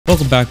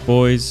Welcome back,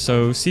 boys.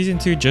 So season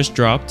 2 just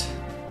dropped.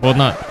 Well,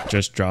 not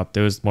just dropped.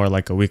 It was more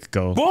like a week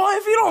ago. Boy,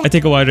 if you don't... I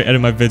take a while to edit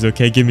my vids,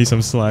 okay? Give me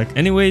some slack.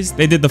 Anyways,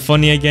 they did the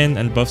funny again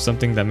and buffed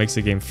something that makes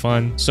the game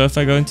fun. So if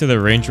I go into the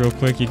range real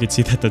quick, you can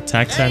see that the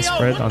attack sand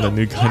spread on the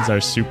new guns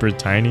are super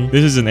tiny.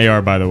 This is an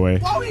AR, by the way.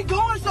 Why are we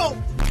going so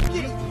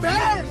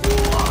fast?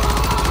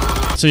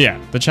 So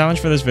yeah, the challenge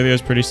for this video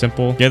is pretty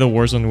simple. Get a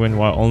Warzone win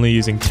while only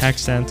using attack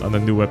stands on the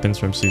new weapons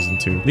from season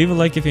 2. Leave a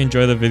like if you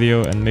enjoy the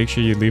video and make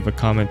sure you leave a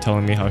comment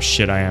telling me how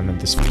shit I am in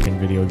this fucking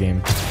video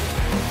game.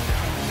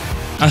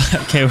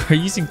 Okay, we're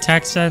using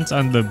tac stands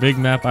on the big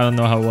map. I don't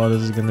know how well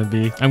this is gonna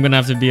be. I'm gonna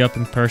have to be up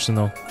in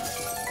personal.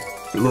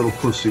 Your little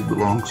pussy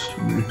belongs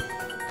to me.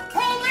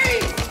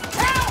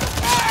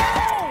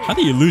 How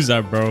do you lose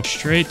that, bro?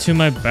 Straight to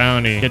my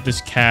bounty. Get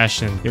this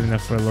cash and give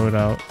enough for a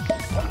loadout.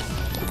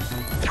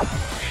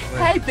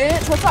 Hey,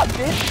 bitch. What's up,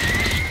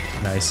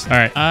 bitch? Nice. All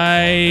right,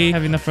 I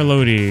have enough for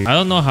loading. I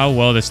don't know how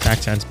well this tac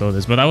stands build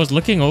is, but I was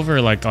looking over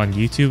like on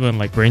YouTube and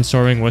like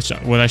brainstorming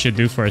what I should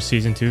do for a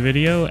season 2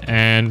 video,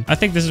 and I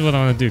think this is what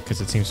I want to do because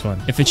it seems fun.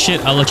 If it's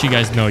shit, I'll let you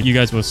guys know. You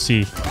guys will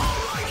see.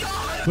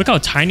 Look how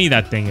tiny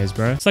that thing is,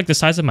 bro. It's like the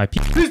size of my pee.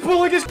 This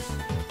bullet is...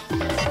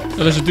 Oh,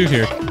 there's a dude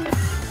here.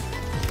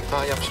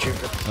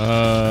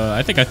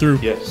 I think I threw.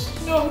 Yes.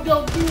 No,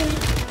 don't do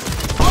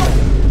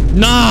it.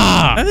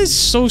 Nah! That is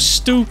so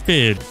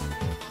stupid.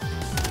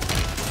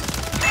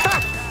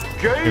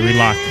 Okay, we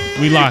locked.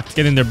 We locked.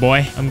 Get in there,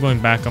 boy. I'm going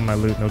back on my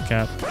loot, no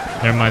cap.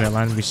 Never mind, it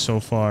landed me so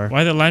far.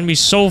 Why did it land me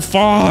so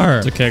far?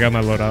 It's okay, I got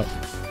my loadout.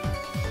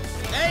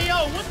 Hey,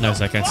 yo, what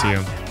Nice, I can't see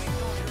him.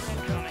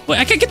 Wait,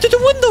 I can't get through the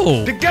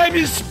window! the game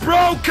is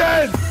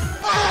broken!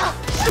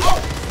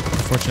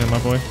 Unfortunate, my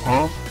boy.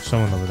 Huh?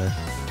 Someone over there.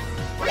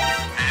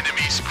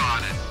 Enemy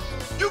spotted.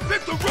 You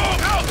picked the wrong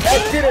house!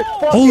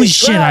 Holy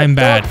shit, I'm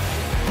bad.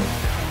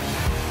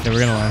 Okay,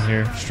 we're gonna land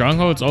here.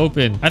 Strongholds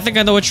open. I think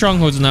I know what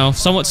strongholds now.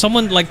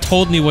 Someone like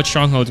told me what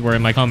strongholds were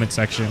in my comment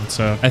section.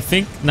 So I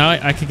think now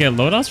I could get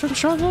loadouts from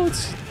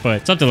strongholds,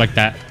 but something like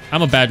that.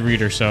 I'm a bad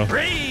reader, so.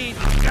 Read!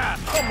 God,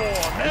 come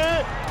on,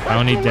 man!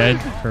 Bounty dead.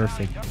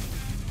 Perfect.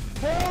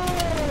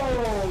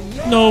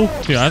 No.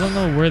 Dude, I don't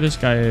know where this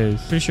guy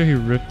is. Pretty sure he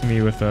ripped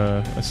me with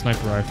a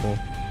sniper rifle.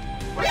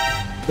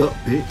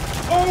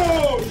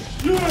 Oh,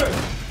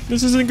 shit!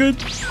 This isn't good.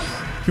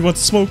 He wants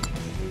to smoke.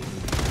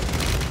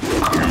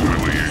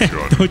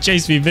 Don't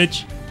chase me,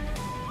 bitch.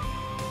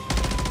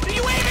 What are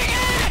you aiming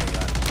at?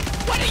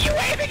 What are you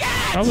aiming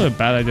at? Probably a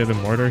bad idea to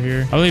mortar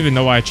here. I don't even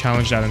know why I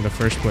challenged that in the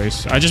first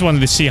place. I just wanted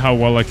to see how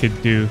well I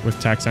could do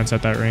with tac sense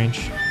at that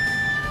range.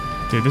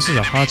 Dude, this is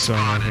a hot zone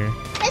right here.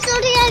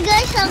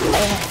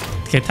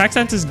 Okay, tac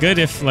sense is good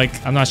if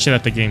like I'm not shit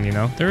at the game, you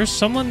know? There is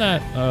someone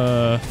at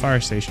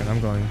fire station. I'm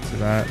going to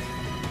that.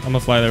 I'm gonna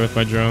fly there with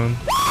my drone.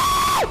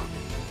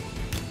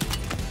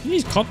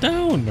 Jeez, calm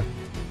down.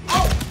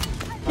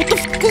 What the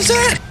fuck was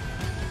that?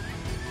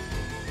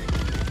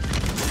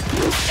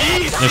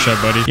 Nice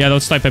shot, buddy. Yeah, don't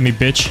snipe at me,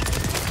 bitch.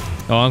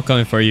 Oh, I'm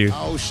coming for you.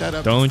 Oh, shut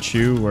up. Don't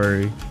you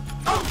worry.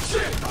 Oh,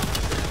 shit!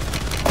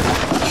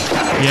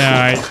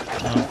 Yeah,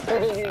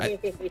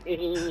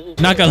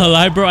 not gonna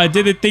lie, bro. I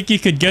didn't think you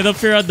could get up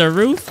here on the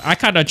roof. I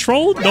kind of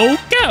trolled. No.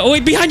 Yeah. Oh,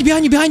 wait, behind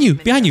you.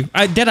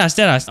 Dead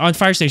ass on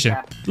fire station.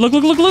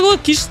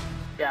 Look. He's...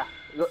 Yeah,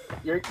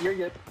 you're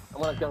good.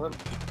 I'm gonna kill him.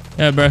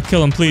 Yeah, bro.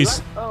 Kill him,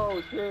 please.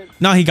 Oh, shit.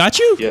 No, he got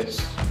you?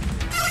 Yes.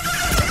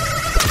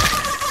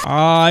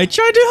 I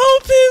tried to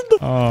help him.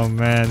 Oh,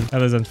 man.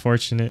 That is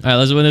unfortunate. All right,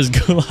 let's win this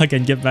gulag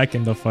and get back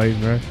in the fight,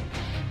 bro.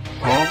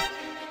 Huh?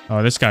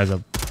 Oh, this guy's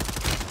a...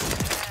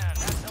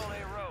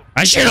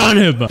 I shit on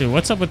him! Dude,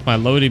 what's up with my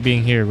loadie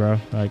being here, bro?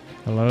 Like,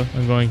 hello?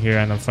 I'm going here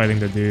and I'm fighting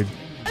the dude.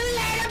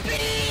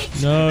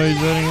 No, he's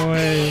running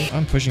away.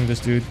 I'm pushing this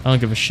dude. I don't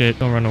give a shit.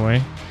 Don't run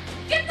away.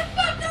 Get the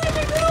fuck out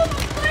of the room!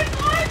 I'm playing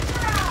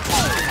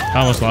Minecraft! I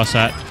almost lost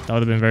that. That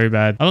would have been very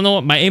bad. I don't know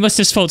what... My aim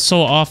assist felt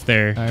so off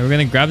there. All right, we're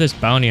gonna grab this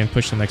bounty and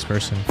push the next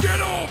person. Get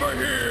over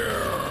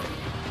here!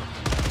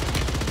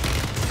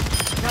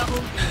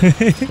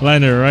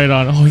 Landed right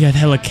on. Oh, yeah,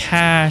 hella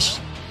cash.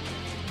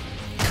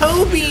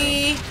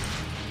 Kobe!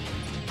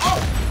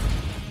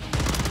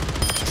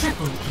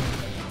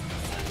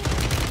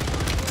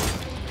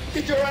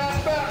 Get your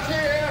ass back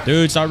here!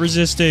 Dude, stop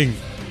resisting.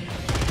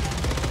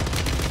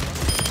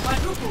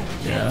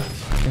 Yeah.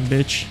 Fucking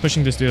bitch.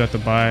 Pushing this dude at the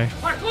buy.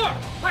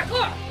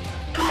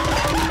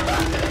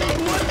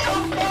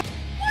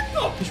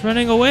 He's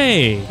running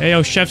away. Hey,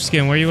 yo, Chef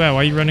Skin, where you at?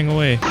 Why are you running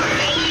away?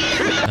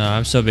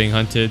 I'm still being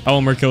hunted. I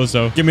want more kills,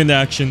 though. Give me the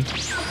action.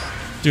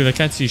 Dude, I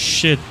can't see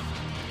shit.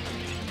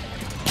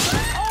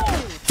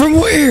 From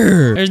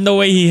where? There's no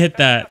way he hit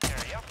that.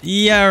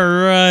 Yeah,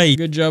 right.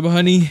 Good job,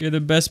 honey. You're the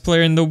best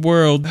player in the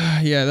world.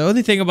 Yeah, the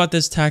only thing about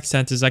this tac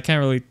stance is I can't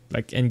really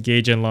like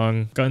engage in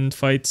long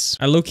gunfights.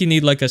 I low-key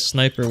need like a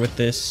sniper with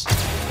this.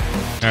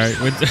 All right,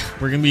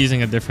 we're gonna be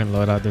using a different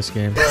loadout this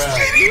game.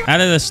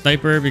 Added a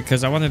sniper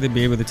because I wanted to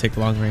be able to take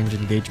long-range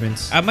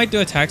engagements. I might do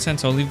a tac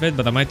stance only vid,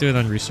 but I might do it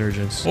on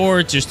Resurgence.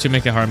 Or just to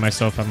make it hard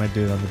myself, I might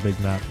do it on the big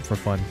map for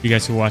fun. You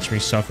guys who watch me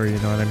suffer, you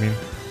know what I mean?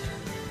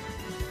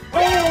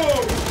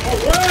 Oh!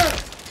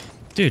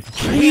 Dude,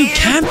 why are you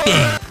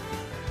camping?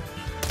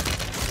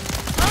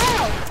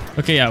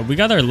 Okay, yeah, we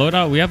got our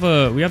loadout. We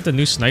have the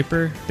new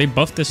sniper. They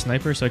buffed the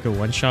sniper so I could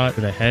one-shot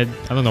with a head.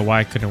 I don't know why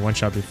I couldn't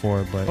one-shot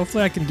before, but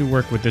hopefully I can do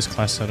work with this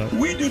class setup.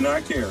 We do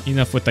not care.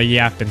 Enough with the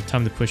yapping.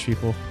 Time to push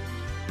people.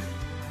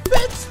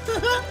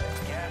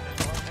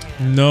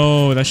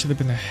 No, that should have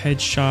been a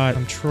headshot.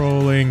 I'm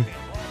trolling.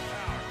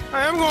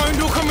 I am going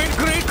to commit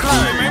great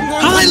crime.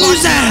 How'd I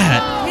lose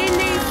that? He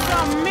needs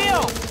some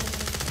milk.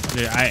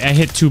 Dude, I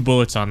hit 2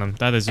 bullets on him.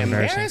 That is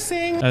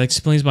embarrassing. That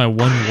explains my 1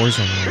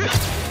 Warzone win.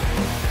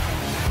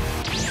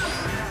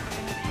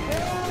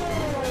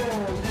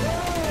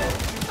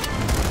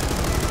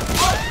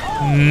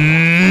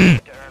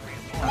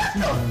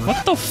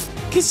 What the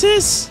fuck is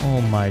this?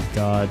 Oh my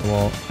god.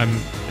 Well, I'm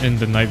in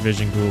the night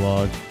vision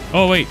gulag.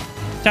 Oh wait,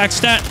 tac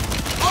stat.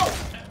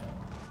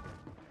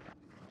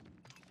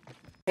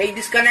 Hey,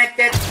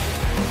 disconnected.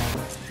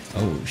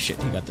 Oh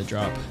shit, he got the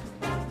drop.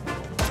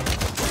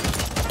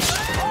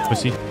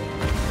 Pussy.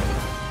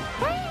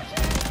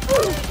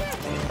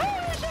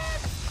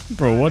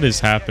 Bro, what is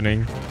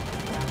happening?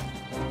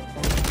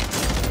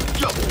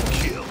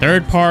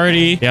 Third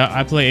party. Yeah,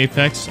 I play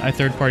Apex. I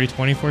third party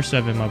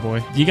 24/7, my boy.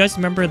 Do you guys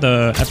remember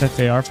the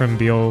FFAR from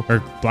BO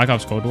or Black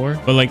Ops Cold War?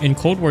 But like in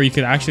Cold War, you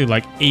could actually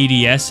like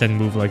ADS and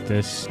move like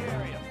this.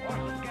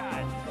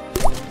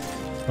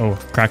 Oh,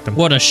 cracked him.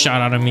 What a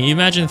shot out of me.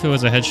 Imagine if it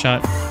was a headshot.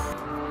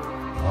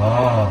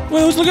 Oh.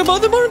 Wait, I was looking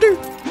above the monitor.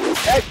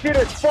 That shit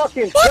is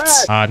fucking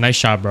trash. Nice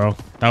shot, bro.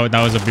 That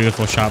was a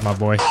beautiful shot, my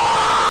boy.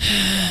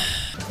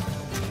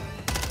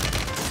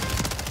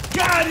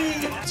 Got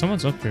him.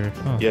 Someone's up here.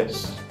 Oh.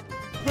 Yes.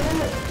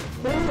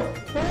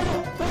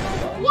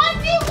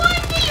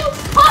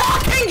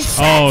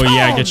 Oh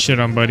yeah, get shit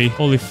on, buddy.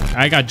 Holy f,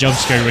 I got jump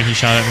scared when he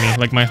shot at me.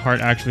 Like my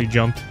heart actually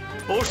jumped.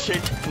 Oh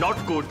shit,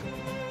 not good.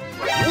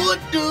 What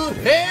the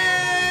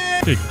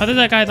hell? Dude, how did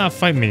that guy not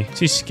fight me? Is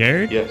he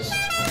scared? Yes.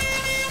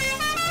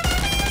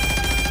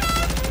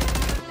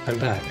 I'm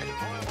back.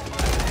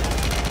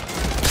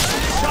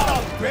 Shut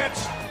up,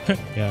 bitch.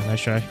 Yeah,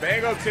 nice try.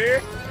 Bagel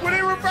here. Would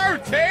it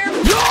revert,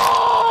 Tim?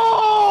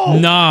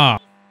 Nah.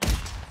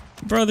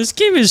 Bro, this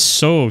game is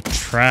so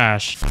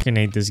trash. I fucking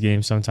hate this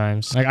game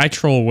sometimes. Like, I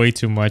troll way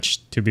too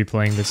much to be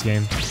playing this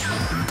game.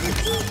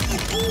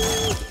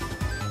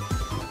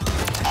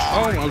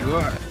 Oh my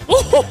god.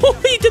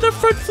 Oh, he did a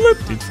front flip.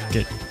 Dude, fuck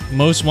it.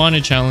 Most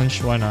wanted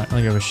challenge. Why not? I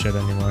don't give a shit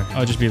anymore.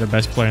 I'll just be the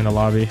best player in the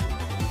lobby.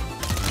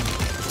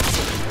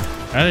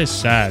 That is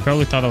sad.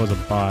 Probably thought I was a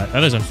bot.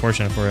 That is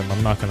unfortunate for him.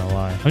 I'm not gonna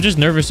lie. I'm just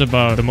nervous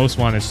about the most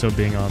wanted still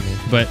being on me.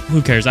 But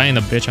who cares? I ain't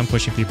a bitch. I'm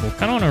pushing people.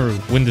 Kind of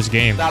want to win this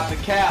game. Stop the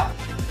cap.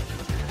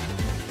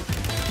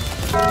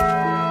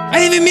 I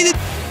didn't even mean it.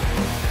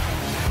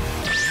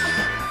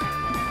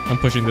 I'm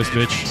pushing this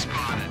bitch.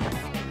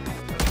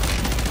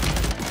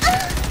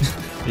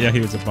 Yeah, he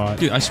was a bot.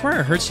 Dude, I swear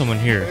I heard someone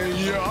here.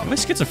 Am I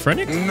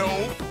schizophrenic? No.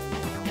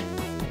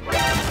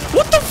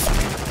 What the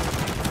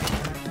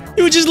f?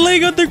 He was just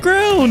laying on the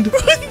ground.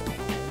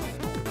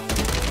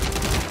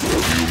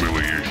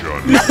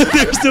 Humiliation.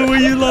 There's no way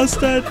you lost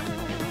that.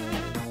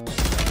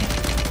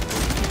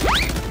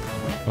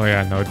 Oh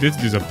yeah, no, this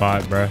dude's a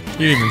bot, bro.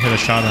 He didn't even hit a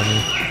shot on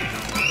me.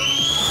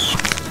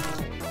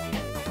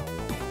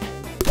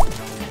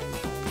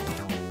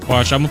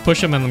 Watch, I'm gonna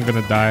push him and I'm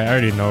gonna die. I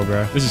already know,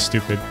 bro. This is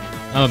stupid.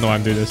 I don't know why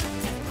I'm doing this.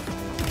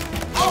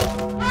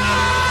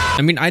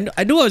 I mean, I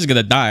knew I was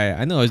gonna die.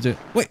 I know I was doing.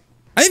 Wait,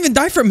 I didn't even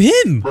die from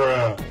him.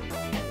 Bruh.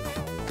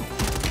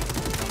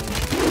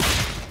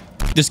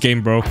 This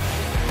game, bro.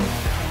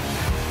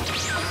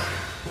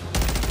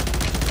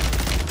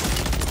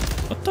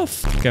 What the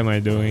fuck am I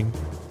doing?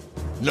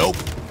 Nope.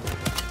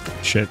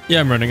 Shit. Yeah,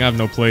 I'm running. I have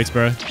no plates,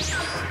 bro.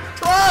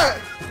 Try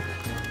it.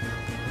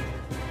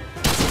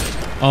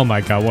 Oh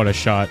my god, what a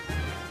shot.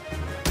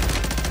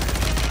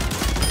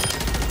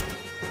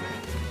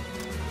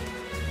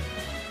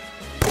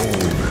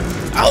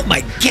 Oh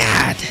my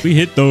god! We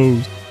hit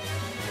those.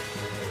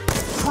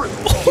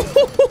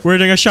 We're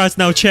hitting our shots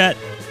now, chat.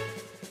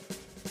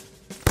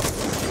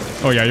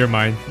 Oh yeah, you're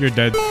mine. You're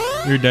dead.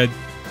 You're dead.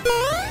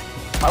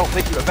 I don't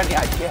think you have any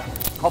idea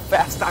how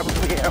fast I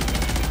really am.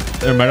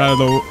 Never mind, I don't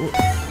know.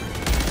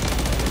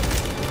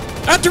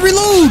 I have to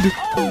reload!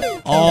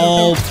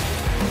 Oh.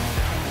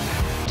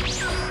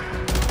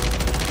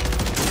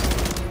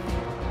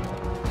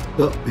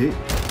 Up, bitch.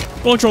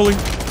 Oh, trolling.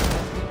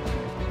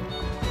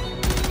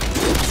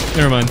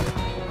 Never mind.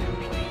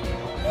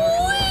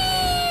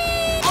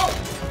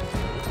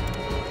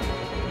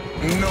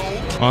 No.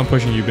 Oh, I'm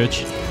pushing you,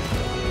 bitch.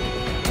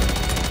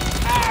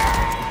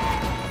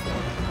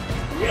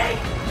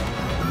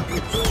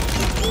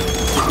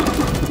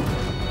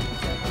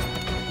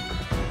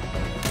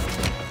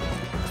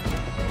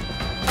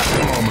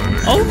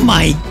 Oh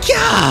my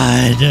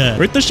god!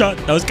 Worth the shot.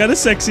 That was kind of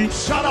sexy.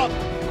 Shut up.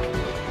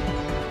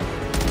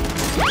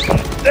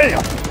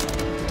 Damn.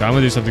 So I'm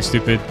gonna do something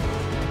stupid.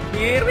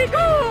 Here we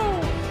go.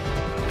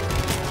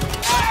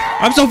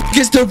 I'm so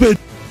fucking stupid.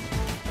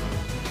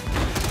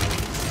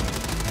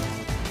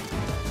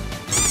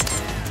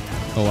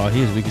 Oh wow,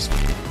 he is weak as fuck.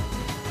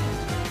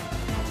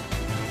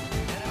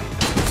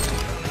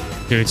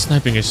 Dude,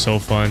 sniping is so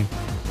fun.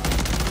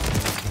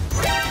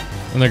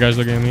 And that guy's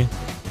looking at me.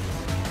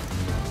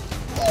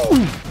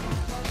 Ooh.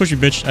 Push me,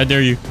 bitch. I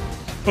dare you.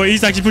 Oh,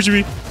 he's actually pushing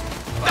me.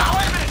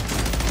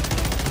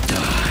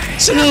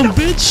 Sit down,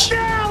 bitch.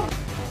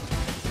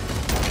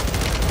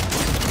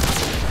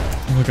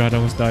 Oh my god, I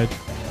almost died.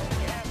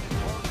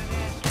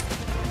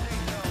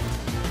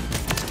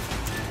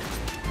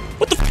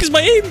 What the fuck is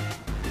my aim?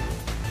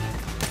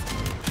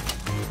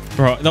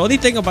 Bro, the only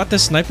thing about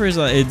this sniper is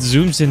that it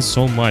zooms in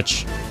so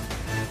much.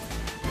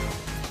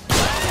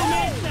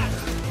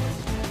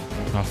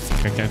 Oh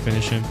fuck, I can't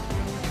finish him.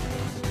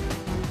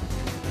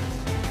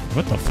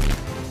 What the fuck?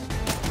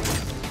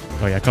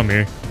 Oh yeah, come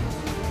here.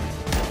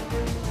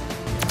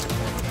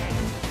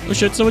 Oh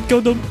shit, someone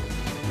killed him.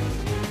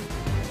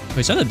 Wait,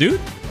 is that a dude?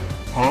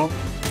 Huh?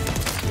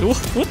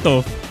 What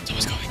the?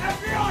 Someone's going.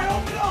 FBI,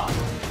 open up!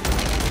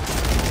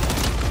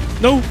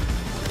 No!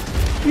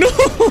 No!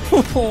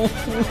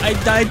 I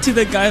died to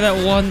the guy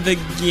that won the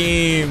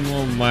game.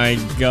 Oh my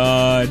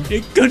god.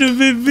 It could have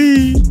been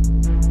me.